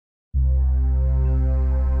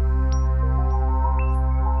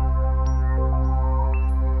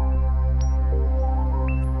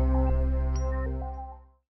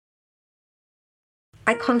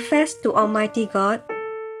I confess to Almighty God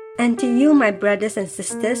and to you, my brothers and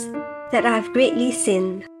sisters, that I have greatly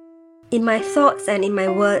sinned in my thoughts and in my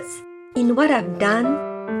words, in what I've done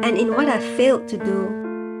and in what I've failed to do,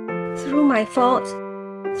 through my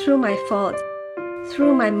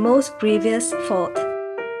most grievous fault.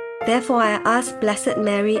 Therefore I ask Blessed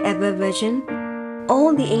Mary, ever Virgin,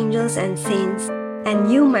 all the angels and saints,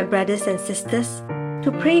 and you, my brothers and sisters,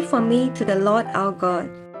 to pray for me to the Lord our God.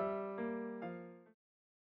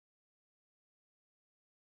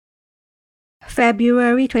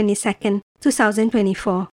 February 22nd,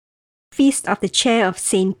 2024. Feast of the Chair of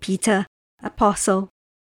Saint Peter, Apostle.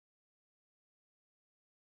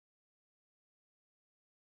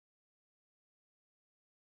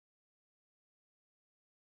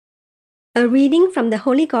 A reading from the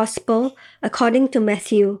Holy Gospel according to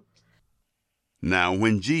Matthew. Now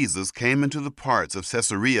when Jesus came into the parts of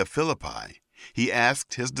Caesarea Philippi, he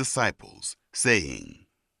asked his disciples, saying,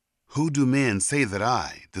 Who do men say that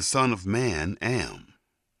I, the Son of Man, am?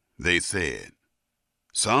 They said,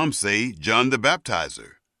 Some say John the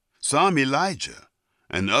Baptizer, some Elijah,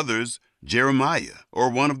 and others Jeremiah or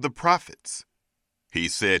one of the prophets. He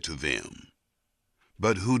said to them,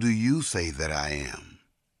 But who do you say that I am?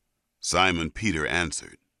 Simon Peter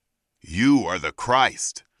answered, You are the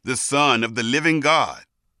Christ, the Son of the living God.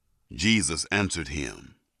 Jesus answered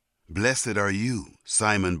him, Blessed are you,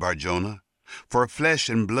 Simon Bar-Jonah, for flesh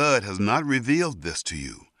and blood has not revealed this to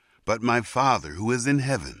you, but my Father who is in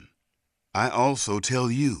heaven. I also tell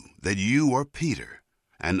you that you are Peter,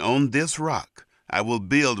 and on this rock I will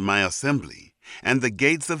build my assembly, and the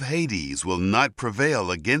gates of Hades will not prevail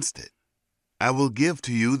against it. I will give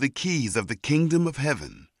to you the keys of the kingdom of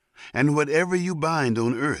heaven, and whatever you bind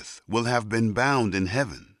on earth will have been bound in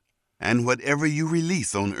heaven, and whatever you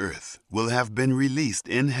release on earth will have been released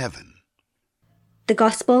in heaven. The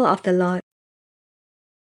Gospel of the Lord.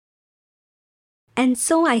 And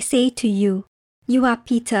so I say to you, you are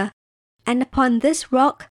Peter, and upon this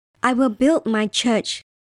rock I will build my church,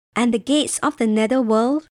 and the gates of the nether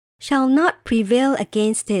world shall not prevail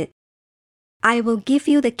against it. I will give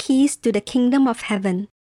you the keys to the kingdom of heaven.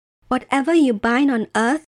 Whatever you bind on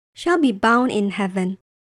earth shall be bound in heaven,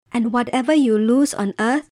 and whatever you loose on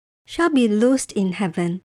earth shall be loosed in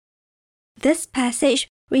heaven. This passage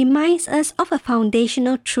reminds us of a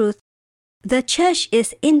foundational truth. The church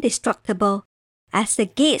is indestructible, as the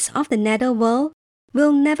gates of the nether world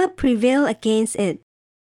will never prevail against it.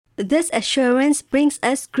 This assurance brings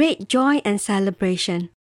us great joy and celebration.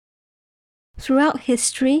 Throughout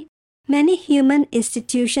history, many human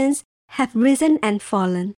institutions have risen and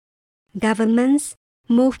fallen. Governments,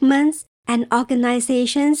 movements, and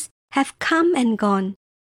organizations have come and gone.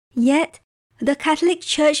 Yet, the Catholic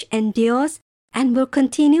Church endures and will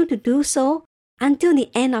continue to do so until the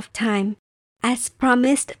end of time, as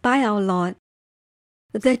promised by our Lord.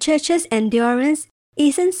 The Church's endurance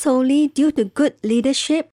isn't solely due to good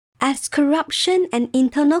leadership, as corruption and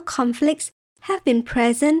internal conflicts have been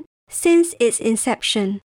present since its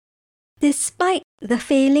inception. Despite the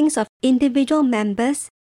failings of individual members,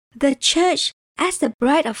 the Church, as the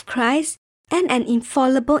bride of Christ and an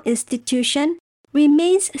infallible institution,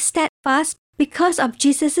 remains steadfast because of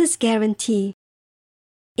Jesus' guarantee.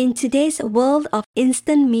 In today's world of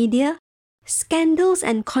instant media, scandals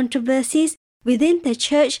and controversies within the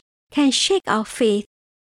Church can shake our faith.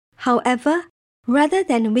 However, rather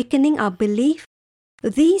than weakening our belief,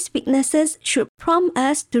 these weaknesses should prompt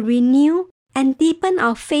us to renew and deepen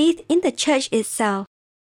our faith in the Church itself.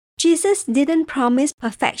 Jesus didn't promise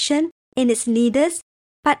perfection in its leaders,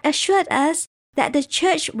 but assured us that the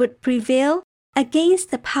Church would prevail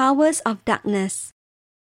against the powers of darkness.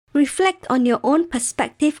 Reflect on your own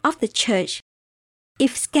perspective of the Church.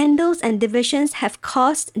 If scandals and divisions have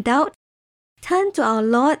caused doubt, turn to our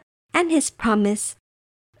Lord and His promise.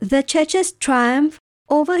 The Church's triumph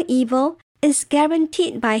over evil is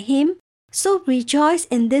guaranteed by Him, so rejoice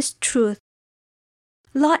in this truth.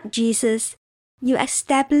 Lord Jesus, you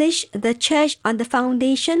establish the Church on the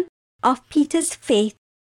foundation of Peter's faith,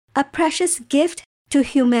 a precious gift to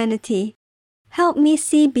humanity. Help me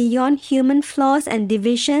see beyond human flaws and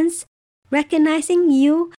divisions, recognizing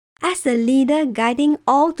you as the leader guiding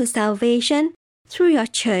all to salvation through your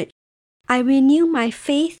Church. I renew my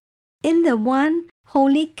faith in the one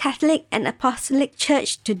Holy Catholic and Apostolic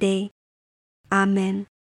Church today. Amen.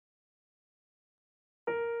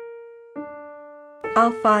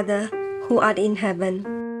 Our Father, who art in heaven,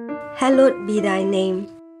 hallowed be thy name.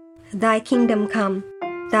 Thy kingdom come,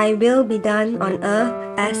 thy will be done on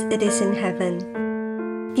earth as it is in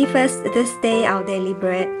heaven. Give us this day our daily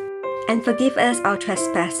bread, and forgive us our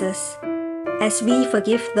trespasses, as we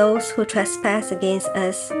forgive those who trespass against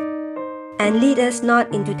us. And lead us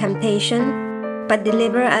not into temptation, but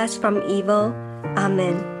deliver us from evil.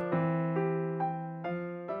 Amen.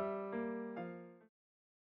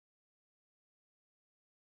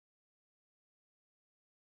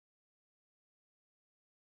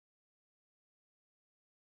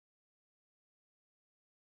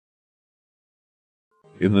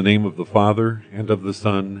 In the name of the Father, and of the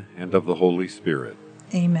Son, and of the Holy Spirit.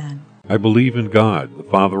 Amen. I believe in God, the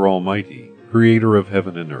Father Almighty, creator of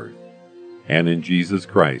heaven and earth, and in Jesus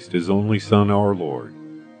Christ, his only Son, our Lord,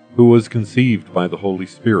 who was conceived by the Holy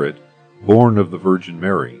Spirit, born of the Virgin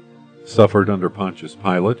Mary, suffered under Pontius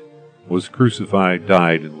Pilate, was crucified,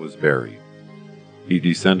 died, and was buried. He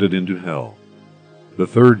descended into hell. The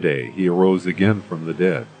third day he arose again from the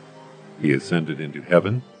dead. He ascended into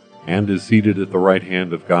heaven, and is seated at the right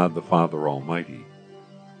hand of God the Father Almighty.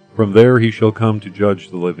 From there he shall come to judge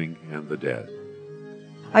the living and the dead.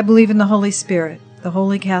 I believe in the Holy Spirit, the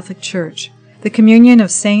Holy Catholic Church, the communion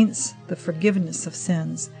of saints, the forgiveness of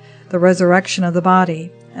sins, the resurrection of the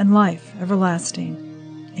body, and life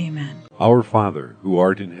everlasting. Amen. Our Father, who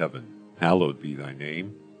art in heaven, hallowed be thy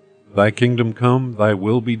name. Thy kingdom come, thy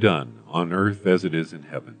will be done, on earth as it is in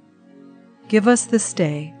heaven. Give us this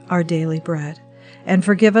day our daily bread, and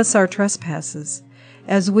forgive us our trespasses,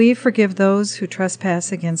 as we forgive those who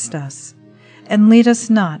trespass against us. And lead us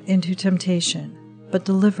not into temptation, but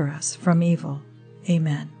deliver us from evil.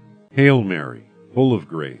 Amen. Hail Mary, full of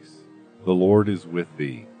grace, the Lord is with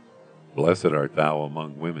thee. Blessed art thou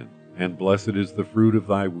among women, and blessed is the fruit of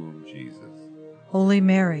thy womb, Jesus. Holy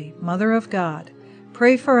Mary, Mother of God,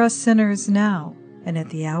 pray for us sinners now and at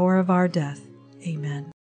the hour of our death.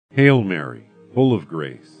 Amen. Hail Mary, full of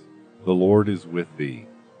grace, the Lord is with thee.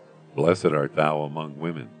 Blessed art thou among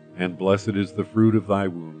women, and blessed is the fruit of thy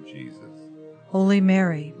womb, Jesus. Holy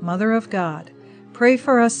Mary, Mother of God, pray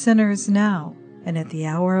for us sinners now and at the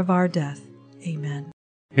hour of our death. Amen.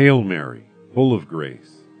 Hail Mary, full of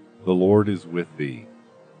grace, the Lord is with thee.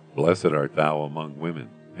 Blessed art thou among women,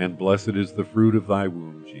 and blessed is the fruit of thy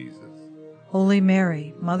womb, Jesus. Holy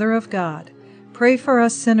Mary, Mother of God, pray for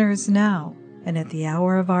us sinners now and at the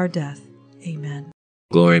hour of our death. Amen.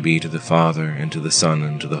 Glory be to the Father, and to the Son,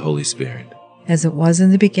 and to the Holy Spirit. As it was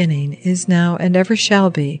in the beginning, is now, and ever shall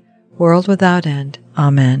be, world without end.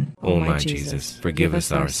 Amen. O my Jesus, forgive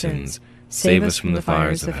us our sins, save us from the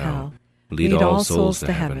fires of hell, lead all souls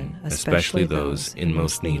to heaven, especially those in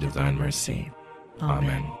most need of thine mercy.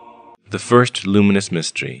 Amen. The first luminous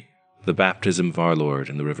mystery, the baptism of our Lord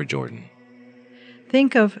in the River Jordan.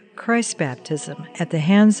 Think of Christ's baptism at the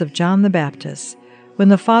hands of John the Baptist, when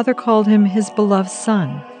the Father called him his beloved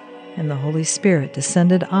Son, and the Holy Spirit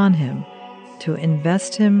descended on him to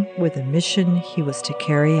invest him with the mission he was to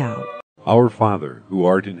carry out. Our Father, who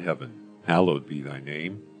art in heaven, hallowed be thy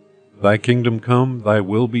name. Thy kingdom come, thy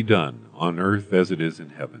will be done, on earth as it is in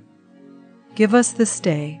heaven. Give us this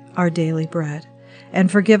day our daily bread, and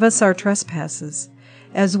forgive us our trespasses,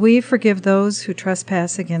 as we forgive those who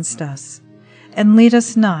trespass against us. And lead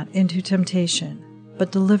us not into temptation,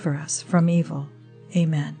 but deliver us from evil.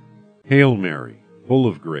 Amen. Hail Mary, full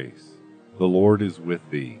of grace, the Lord is with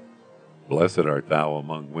thee. Blessed art thou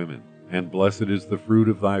among women, and blessed is the fruit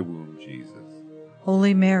of thy womb, Jesus.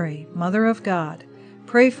 Holy Mary, Mother of God,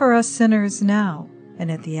 pray for us sinners now and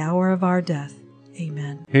at the hour of our death.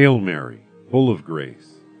 Amen. Hail Mary, full of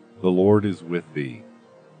grace, the Lord is with thee.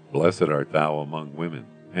 Blessed art thou among women,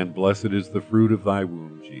 and blessed is the fruit of thy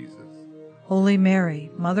womb, Jesus. Holy Mary,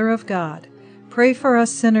 Mother of God, pray for us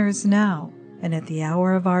sinners now and at the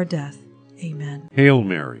hour of our death. Amen. Hail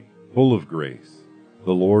Mary, full of grace,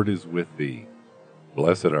 the Lord is with thee.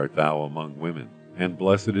 Blessed art thou among women, and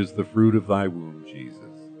blessed is the fruit of thy womb, Jesus.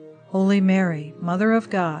 Holy Mary, Mother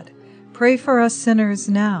of God, pray for us sinners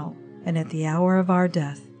now and at the hour of our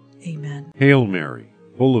death. Amen. Hail Mary,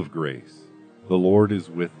 full of grace, the Lord is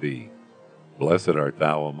with thee. Blessed art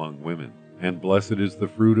thou among women, and blessed is the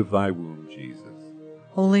fruit of thy womb, Jesus.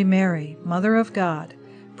 Holy Mary, Mother of God,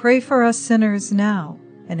 pray for us sinners now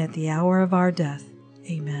and at the hour of our death.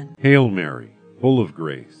 Amen. Hail Mary, full of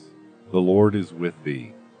grace, the Lord is with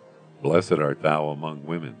thee. Blessed art thou among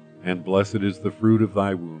women, and blessed is the fruit of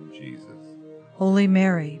thy womb, Jesus. Holy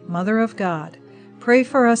Mary, Mother of God, pray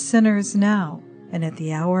for us sinners now and at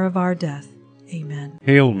the hour of our death. Amen.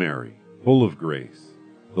 Hail Mary, full of grace,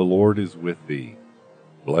 the Lord is with thee.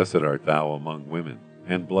 Blessed art thou among women,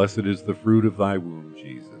 and blessed is the fruit of thy womb,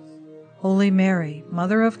 Jesus. Holy Mary,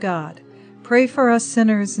 Mother of God, pray for us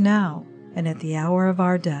sinners now and at the hour of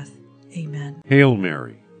our death. Amen. Hail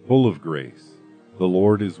Mary, full of grace, the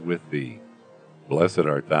Lord is with thee. Blessed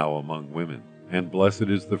art thou among women, and blessed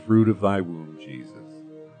is the fruit of thy womb, Jesus.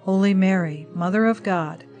 Holy Mary, Mother of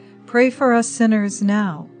God, pray for us sinners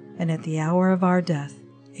now and at the hour of our death.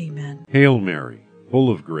 Amen. Hail Mary, full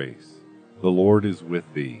of grace, the Lord is with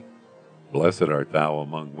thee. Blessed art thou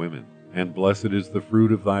among women, and blessed is the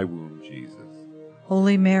fruit of thy womb, Jesus.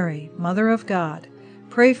 Holy Mary, Mother of God,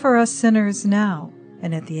 pray for us sinners now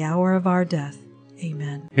and at the hour of our death.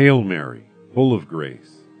 Amen. Hail Mary, full of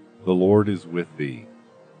grace, the Lord is with thee.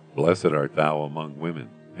 Blessed art thou among women,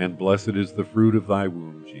 and blessed is the fruit of thy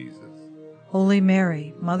womb, Jesus. Holy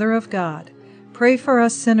Mary, Mother of God, pray for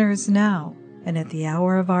us sinners now and at the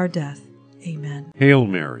hour of our death. Amen. Hail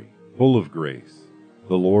Mary, full of grace,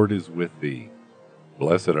 the Lord is with thee.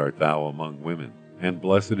 Blessed art thou among women, and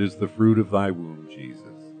blessed is the fruit of thy womb, Jesus.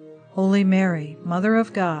 Holy Mary, Mother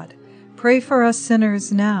of God, pray for us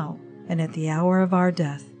sinners now and at the hour of our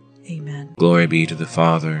death. Amen. Glory be to the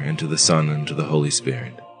Father, and to the Son, and to the Holy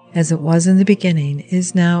Spirit. As it was in the beginning,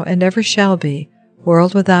 is now, and ever shall be,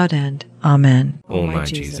 world without end. Amen. O my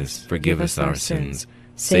Jesus, forgive us our sins,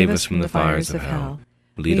 save us from the fires of hell,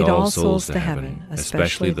 lead all souls to heaven,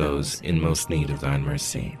 especially those in most need of thine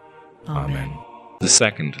mercy. Amen. The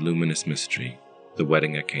second luminous mystery, the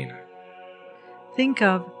wedding at Cana. Think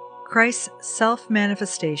of Christ's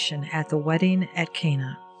self-manifestation at the wedding at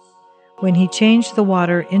Cana, when he changed the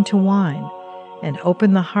water into wine and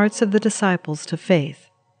opened the hearts of the disciples to faith,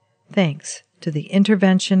 thanks to the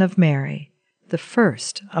intervention of Mary, the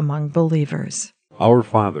first among believers. Our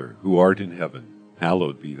Father, who art in heaven,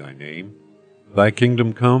 hallowed be thy name. Thy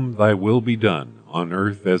kingdom come, thy will be done, on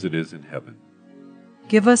earth as it is in heaven.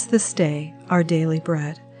 Give us this day our daily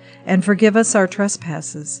bread, and forgive us our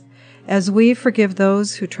trespasses, as we forgive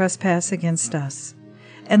those who trespass against us.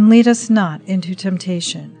 And lead us not into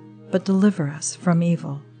temptation, but deliver us from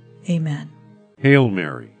evil. Amen. Hail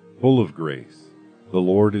Mary, full of grace, the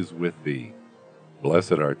Lord is with thee.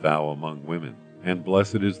 Blessed art thou among women, and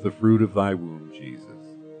blessed is the fruit of thy womb, Jesus.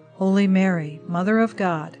 Holy Mary, Mother of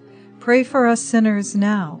God, pray for us sinners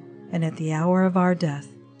now and at the hour of our death.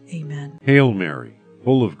 Amen. Hail Mary,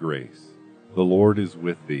 full of grace, the Lord is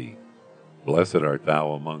with thee. Blessed art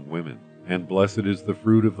thou among women, and blessed is the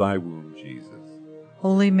fruit of thy womb, Jesus.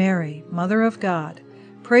 Holy Mary, Mother of God,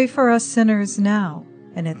 pray for us sinners now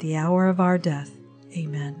and at the hour of our death.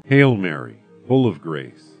 Amen. Hail Mary, full of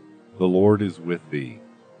grace, the Lord is with thee.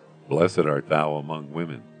 Blessed art thou among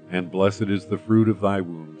women, and blessed is the fruit of thy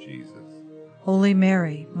womb, Jesus. Holy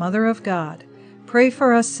Mary, Mother of God, pray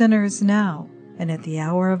for us sinners now and at the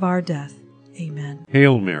hour of our death. Amen.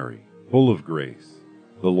 Hail Mary, full of grace,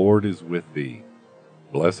 the Lord is with thee.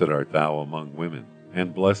 Blessed art thou among women,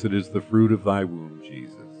 and blessed is the fruit of thy womb,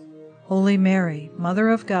 Jesus. Holy Mary, Mother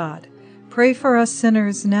of God, pray for us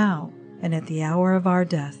sinners now and at the hour of our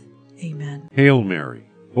death. Amen. Hail Mary,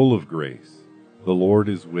 full of grace, the Lord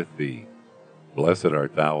is with thee. Blessed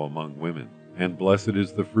art thou among women, and blessed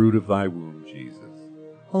is the fruit of thy womb, Jesus.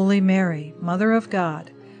 Holy Mary, Mother of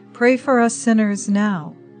God, pray for us sinners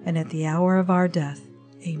now and at the hour of our death.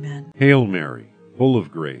 Amen. Hail Mary, full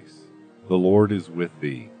of grace, the Lord is with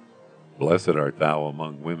thee. Blessed art thou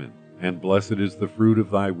among women, and blessed is the fruit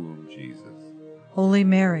of thy womb, Jesus. Holy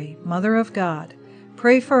Mary, Mother of God,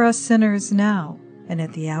 pray for us sinners now and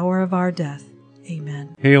at the hour of our death.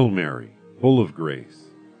 Amen. Hail Mary, full of grace,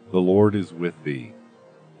 the Lord is with thee.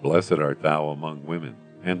 Blessed art thou among women,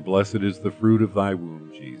 and blessed is the fruit of thy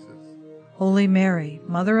womb, Jesus. Holy Mary,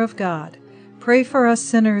 Mother of God, pray for us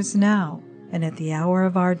sinners now and at the hour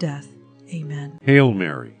of our death. Amen. Hail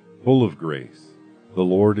Mary, full of grace, the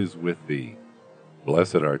Lord is with thee.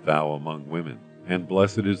 Blessed art thou among women, and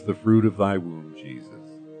blessed is the fruit of thy womb, Jesus.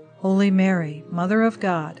 Holy Mary, Mother of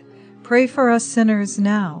God, pray for us sinners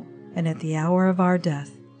now and at the hour of our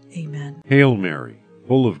death. Amen. Hail Mary,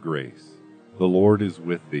 full of grace, the Lord is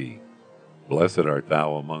with thee. Blessed art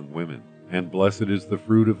thou among women, and blessed is the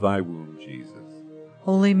fruit of thy womb, Jesus.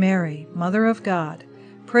 Holy Mary, Mother of God,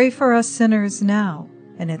 pray for us sinners now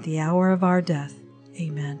and at the hour of our death.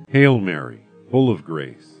 Amen. Hail Mary, full of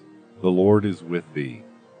grace, the Lord is with thee.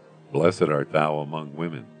 Blessed art thou among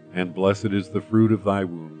women, and blessed is the fruit of thy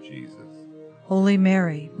womb, Jesus. Holy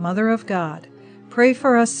Mary, Mother of God, pray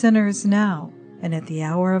for us sinners now and at the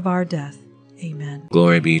hour of our death. Amen.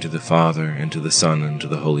 Glory be to the Father, and to the Son, and to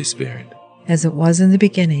the Holy Spirit. As it was in the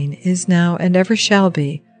beginning, is now, and ever shall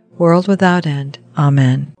be, world without end.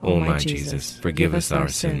 Amen. O my Jesus, forgive us our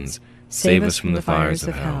sins, save us from the fires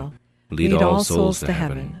of hell, lead all souls to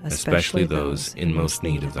heaven, especially those in most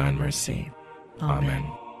need of thine mercy. Amen.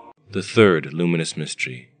 The third luminous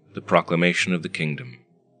mystery, the proclamation of the kingdom.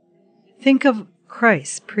 Think of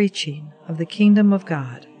Christ's preaching of the kingdom of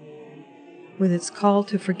God, with its call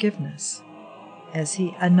to forgiveness, as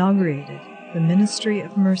he inaugurated the ministry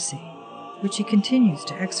of mercy, which he continues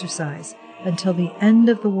to exercise until the end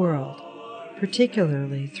of the world,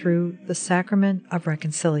 particularly through the sacrament of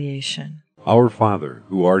reconciliation. Our Father,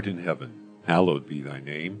 who art in heaven, hallowed be thy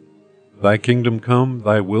name. Thy kingdom come,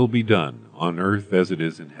 thy will be done, on earth as it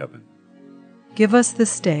is in heaven. Give us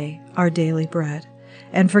this day our daily bread,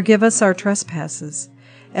 and forgive us our trespasses,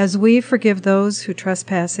 as we forgive those who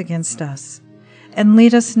trespass against us. And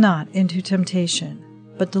lead us not into temptation,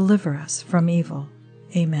 but deliver us from evil.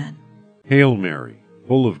 Amen. Hail Mary,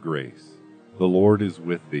 full of grace, the Lord is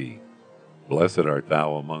with thee. Blessed art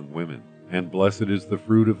thou among women, and blessed is the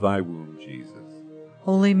fruit of thy womb, Jesus.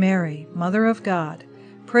 Holy Mary, Mother of God,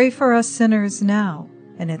 pray for us sinners now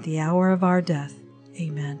and at the hour of our death.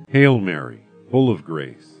 Amen. Hail Mary, full of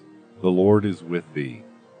grace, the Lord is with thee.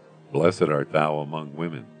 Blessed art thou among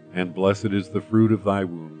women, and blessed is the fruit of thy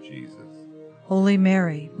womb, Jesus. Holy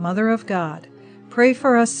Mary, Mother of God, pray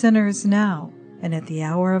for us sinners now and at the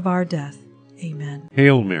hour of our death. Amen.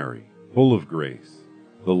 Hail Mary, full of grace,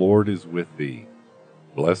 the Lord is with thee.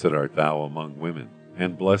 Blessed art thou among women,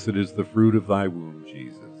 and blessed is the fruit of thy womb,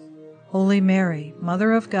 Jesus. Holy Mary,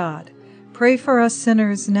 Mother of God, pray for us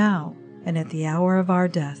sinners now and at the hour of our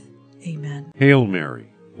death. Amen. Hail Mary,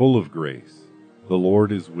 full of grace, the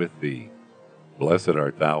Lord is with thee. Blessed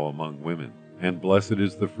art thou among women, and blessed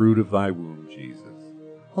is the fruit of thy womb, Jesus.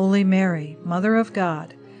 Holy Mary, Mother of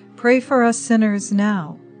God, pray for us sinners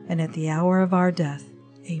now and at the hour of our death.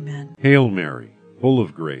 Amen. Hail Mary, full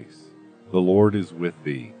of grace, the Lord is with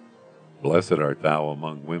thee. Blessed art thou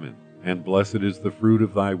among women, and blessed is the fruit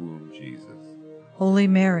of thy womb, Jesus. Holy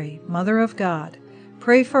Mary, Mother of God,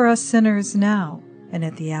 pray for us sinners now and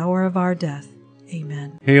at the hour of our death.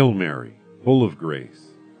 Amen. Hail Mary, full of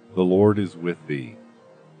grace, the Lord is with thee.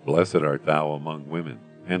 Blessed art thou among women,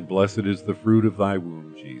 and blessed is the fruit of thy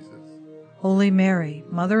womb, Jesus. Holy Mary,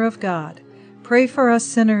 Mother of God, pray for us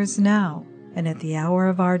sinners now and at the hour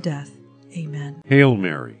of our death. Amen. Hail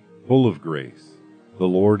Mary, full of grace, the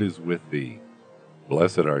Lord is with thee.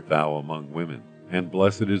 Blessed art thou among women, and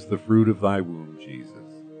blessed is the fruit of thy womb, Jesus.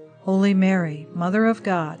 Holy Mary, Mother of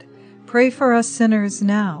God, pray for us sinners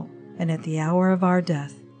now and at the hour of our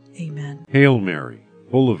death. Amen. Hail Mary,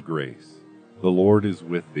 full of grace, the Lord is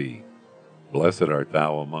with thee. Blessed art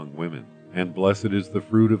thou among women, and blessed is the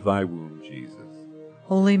fruit of thy womb, Jesus.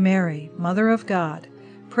 Holy Mary, Mother of God,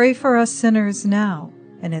 pray for us sinners now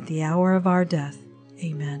and at the hour of our death.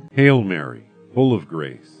 Amen. Hail Mary, full of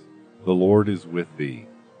grace, the Lord is with thee.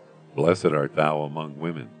 Blessed art thou among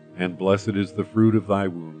women, and blessed is the fruit of thy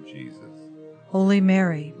womb, Jesus. Holy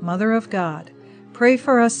Mary, Mother of God, pray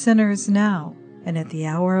for us sinners now and at the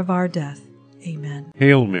hour of our death. Amen.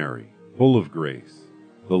 Hail Mary, full of grace,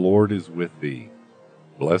 the Lord is with thee.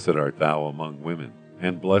 Blessed art thou among women,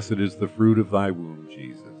 and blessed is the fruit of thy womb,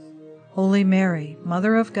 Jesus. Holy Mary,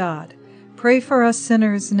 Mother of God, pray for us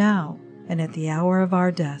sinners now and at the hour of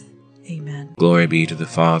our death. Amen. Glory be to the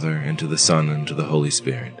Father, and to the Son, and to the Holy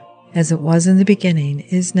Spirit. As it was in the beginning,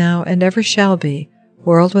 is now, and ever shall be,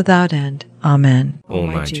 world without end. Amen. O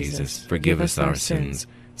my Jesus, forgive us our sins,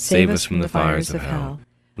 save us from the fires of hell,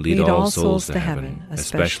 lead all souls to heaven,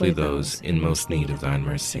 especially those in most need of thine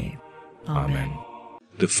mercy. Amen.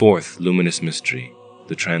 The fourth luminous mystery,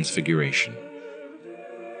 the Transfiguration.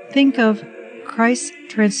 Think of Christ's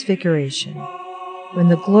transfiguration, when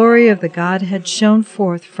the glory of the Godhead shone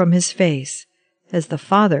forth from his face, as the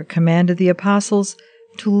Father commanded the apostles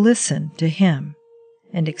to listen to him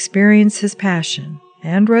and experience his passion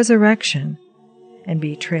and resurrection and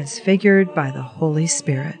be transfigured by the Holy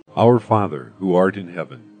Spirit. Our Father, who art in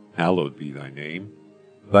heaven, hallowed be thy name.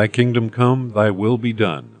 Thy kingdom come, thy will be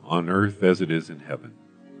done, on earth as it is in heaven.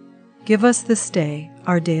 Give us this day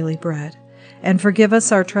our daily bread, and forgive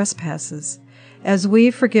us our trespasses, as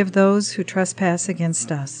we forgive those who trespass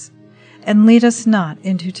against us. And lead us not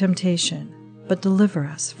into temptation, but deliver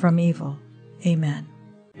us from evil. Amen.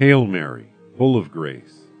 Hail Mary, full of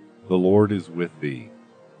grace, the Lord is with thee.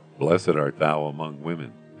 Blessed art thou among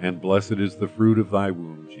women, and blessed is the fruit of thy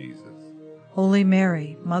womb, Jesus. Holy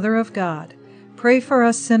Mary, Mother of God, pray for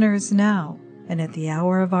us sinners now and at the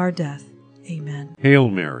hour of our death. Amen. Hail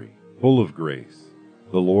Mary, full of grace,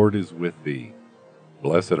 the Lord is with thee.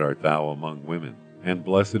 Blessed art thou among women, and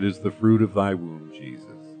blessed is the fruit of thy womb, Jesus.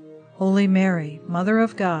 Holy Mary, Mother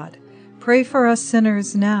of God, pray for us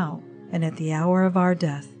sinners now and at the hour of our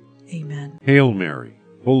death. Amen. Hail Mary,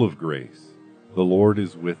 full of grace, the Lord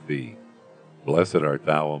is with thee. Blessed art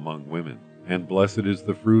thou among women, and blessed is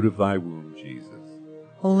the fruit of thy womb, Jesus.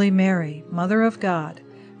 Holy Mary, Mother of God,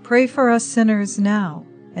 pray for us sinners now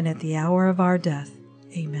and at the hour of our death.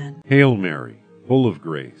 Amen. Hail Mary, full of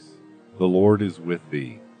grace, the Lord is with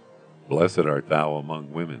thee. Blessed art thou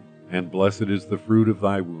among women, and blessed is the fruit of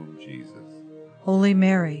thy womb, Jesus. Holy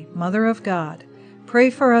Mary, Mother of God,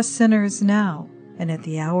 pray for us sinners now and at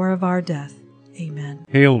the hour of our death. Amen.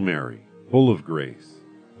 Hail Mary, full of grace,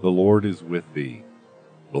 the Lord is with thee.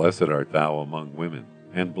 Blessed art thou among women,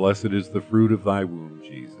 and blessed is the fruit of thy womb,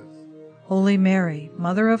 Jesus. Holy Mary,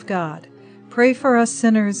 Mother of God, pray for us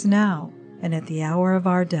sinners now and at the hour of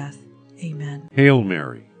our death. Amen. Hail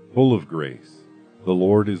Mary, full of grace, the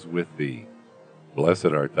Lord is with thee. Blessed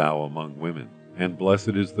art thou among women, and blessed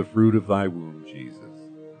is the fruit of thy womb, Jesus.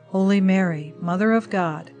 Holy Mary, Mother of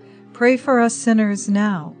God, pray for us sinners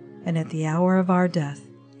now and at the hour of our death.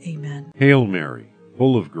 Amen. Hail Mary,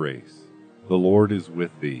 full of grace, the Lord is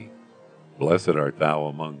with thee. Blessed art thou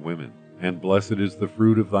among women, and blessed is the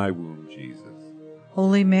fruit of thy womb, Jesus.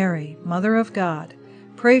 Holy Mary, Mother of God,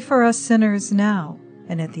 pray for us sinners now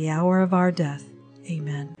and at the hour of our death.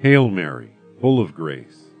 Amen. Hail Mary, full of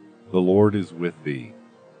grace, the Lord is with thee.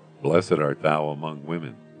 Blessed art thou among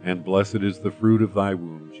women, and blessed is the fruit of thy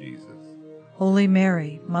womb, Jesus. Holy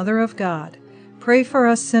Mary, Mother of God, pray for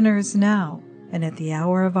us sinners now and at the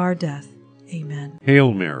hour of our death. Amen.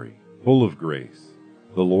 Hail Mary, full of grace,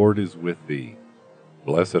 the Lord is with thee.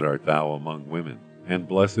 Blessed art thou among women, and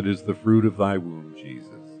blessed is the fruit of thy womb, Jesus.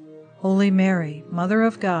 Holy Mary, Mother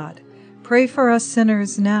of God, pray for us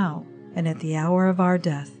sinners now and at the hour of our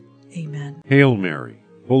death. Amen. Hail Mary,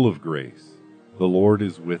 full of grace, the Lord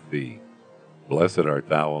is with thee. Blessed art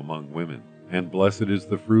thou among women, and blessed is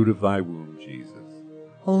the fruit of thy womb, Jesus.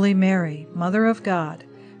 Holy Mary, Mother of God,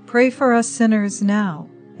 pray for us sinners now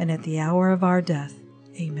and at the hour of our death.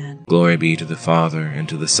 Amen. Glory be to the Father, and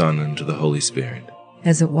to the Son, and to the Holy Spirit.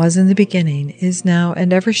 As it was in the beginning, is now,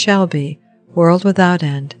 and ever shall be, world without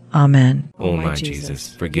end. Amen. O my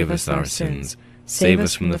Jesus, forgive us our sins, save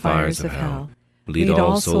us from the fires of hell, lead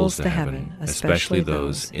all souls to heaven, especially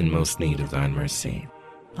those in most need of thine mercy.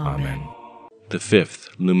 Amen. The fifth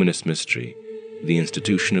luminous mystery, the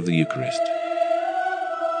institution of the Eucharist.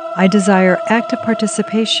 I desire active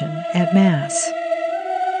participation at Mass.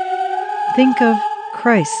 Think of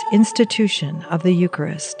Christ's institution of the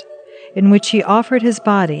Eucharist, in which he offered his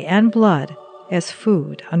body and blood as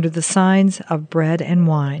food under the signs of bread and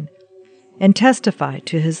wine, and testify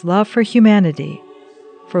to his love for humanity,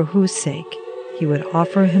 for whose sake he would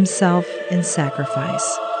offer himself in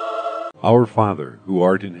sacrifice. Our Father, who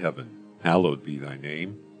art in heaven, hallowed be thy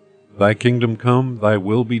name. Thy kingdom come, thy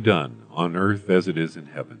will be done, on earth as it is in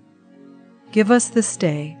heaven. Give us this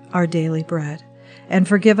day our daily bread, and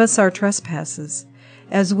forgive us our trespasses,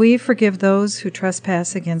 as we forgive those who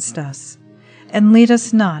trespass against us. And lead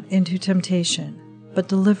us not into temptation, but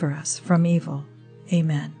deliver us from evil.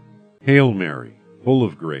 Amen. Hail Mary, full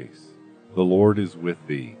of grace, the Lord is with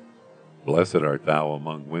thee. Blessed art thou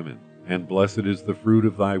among women, and blessed is the fruit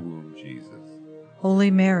of thy womb, Jesus.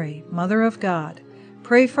 Holy Mary, Mother of God,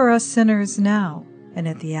 pray for us sinners now and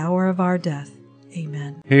at the hour of our death.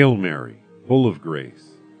 Amen. Hail Mary, full of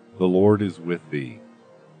grace, the Lord is with thee.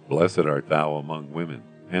 Blessed art thou among women,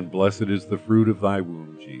 and blessed is the fruit of thy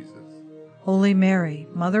womb, Jesus. Holy Mary,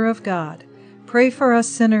 Mother of God, pray for us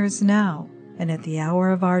sinners now and at the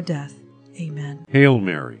hour of our death. Amen. Hail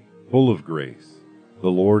Mary, full of grace, the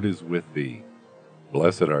Lord is with thee.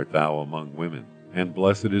 Blessed art thou among women, and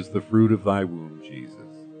blessed is the fruit of thy womb, Jesus.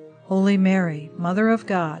 Holy Mary, Mother of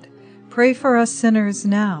God, pray for us sinners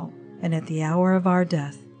now and at the hour of our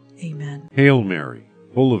death. Amen. Hail Mary,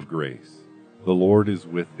 full of grace, the Lord is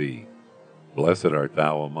with thee. Blessed art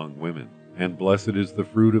thou among women, and blessed is the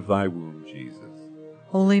fruit of thy womb, Jesus.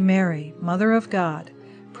 Holy Mary, Mother of God,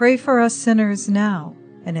 pray for us sinners now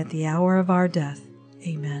and at the hour of our death.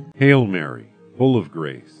 Amen. Hail Mary, full of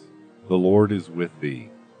grace, the Lord is with thee.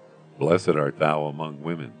 Blessed art thou among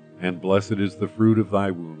women, and blessed is the fruit of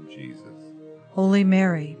thy womb, Jesus. Holy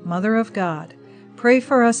Mary, Mother of God, pray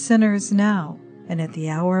for us sinners now and at the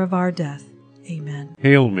hour of our death. Amen.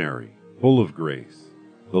 Hail Mary, full of grace,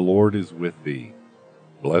 the Lord is with thee.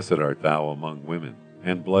 Blessed art thou among women,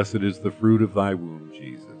 and blessed is the fruit of thy womb,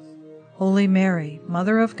 Jesus. Holy Mary,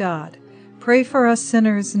 Mother of God, pray for us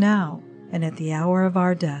sinners now and at the hour of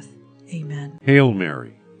our death. Amen. Hail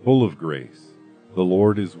Mary, full of grace, the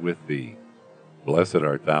Lord is with thee. Blessed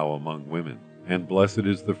art thou among women, and blessed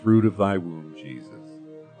is the fruit of thy womb, Jesus.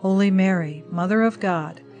 Holy Mary, Mother of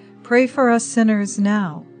God, pray for us sinners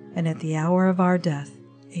now and at the hour of our death.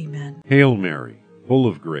 Amen. Hail Mary, full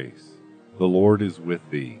of grace, the Lord is with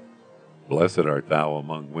thee. Blessed art thou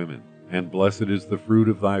among women, and blessed is the fruit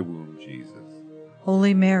of thy womb, Jesus.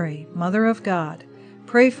 Holy Mary, Mother of God,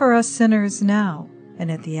 pray for us sinners now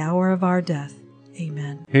and at the hour of our death.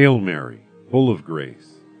 Amen. Hail Mary, full of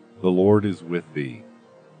grace, The Lord is with thee.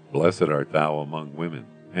 Blessed art thou among women,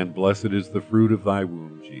 and blessed is the fruit of thy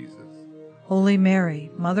womb, Jesus. Holy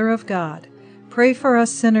Mary, Mother of God, pray for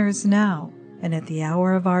us sinners now and at the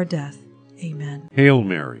hour of our death. Amen. Hail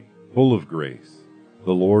Mary, full of grace,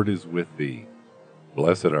 the Lord is with thee.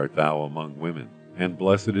 Blessed art thou among women, and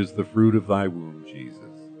blessed is the fruit of thy womb, Jesus.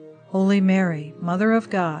 Holy Mary, Mother of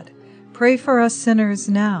God, pray for us sinners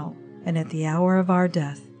now and at the hour of our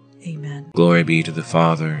death. Amen. Glory be to the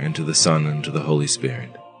Father, and to the Son, and to the Holy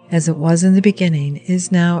Spirit. As it was in the beginning,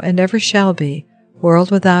 is now, and ever shall be,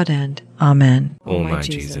 world without end. Amen. O my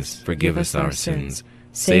Jesus, forgive us our sins,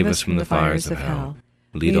 save us from the fires of hell,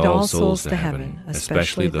 lead all souls to heaven,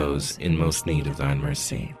 especially those in most need of thine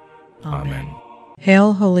mercy. Amen.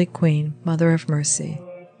 Hail, Holy Queen, Mother of Mercy,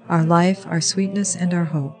 our life, our sweetness, and our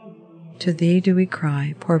hope. To thee do we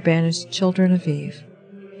cry, poor banished children of Eve.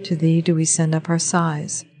 To thee do we send up our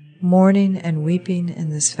sighs, mourning and weeping in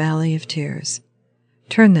this valley of tears.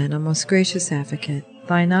 Turn then, O most gracious Advocate,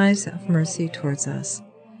 thine eyes of mercy towards us,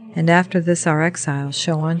 and after this our exile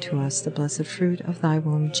show unto us the blessed fruit of thy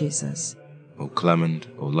womb, Jesus. O clement,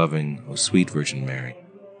 O loving, O sweet Virgin Mary,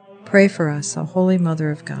 Pray for us, O Holy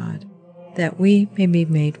Mother of God, that we may be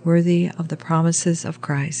made worthy of the promises of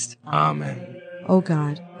Christ. Amen. O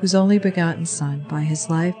God, whose only begotten Son, by his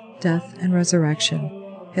life, death, and resurrection,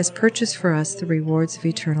 has purchased for us the rewards of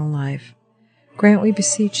eternal life, grant, we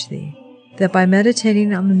beseech thee, that by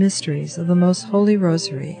meditating on the mysteries of the most holy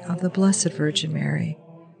Rosary of the Blessed Virgin Mary,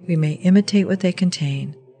 we may imitate what they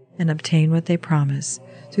contain and obtain what they promise,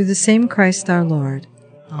 through the same Christ our Lord.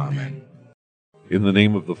 Amen. In the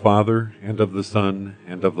name of the Father, and of the Son,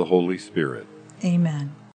 and of the Holy Spirit.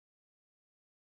 Amen.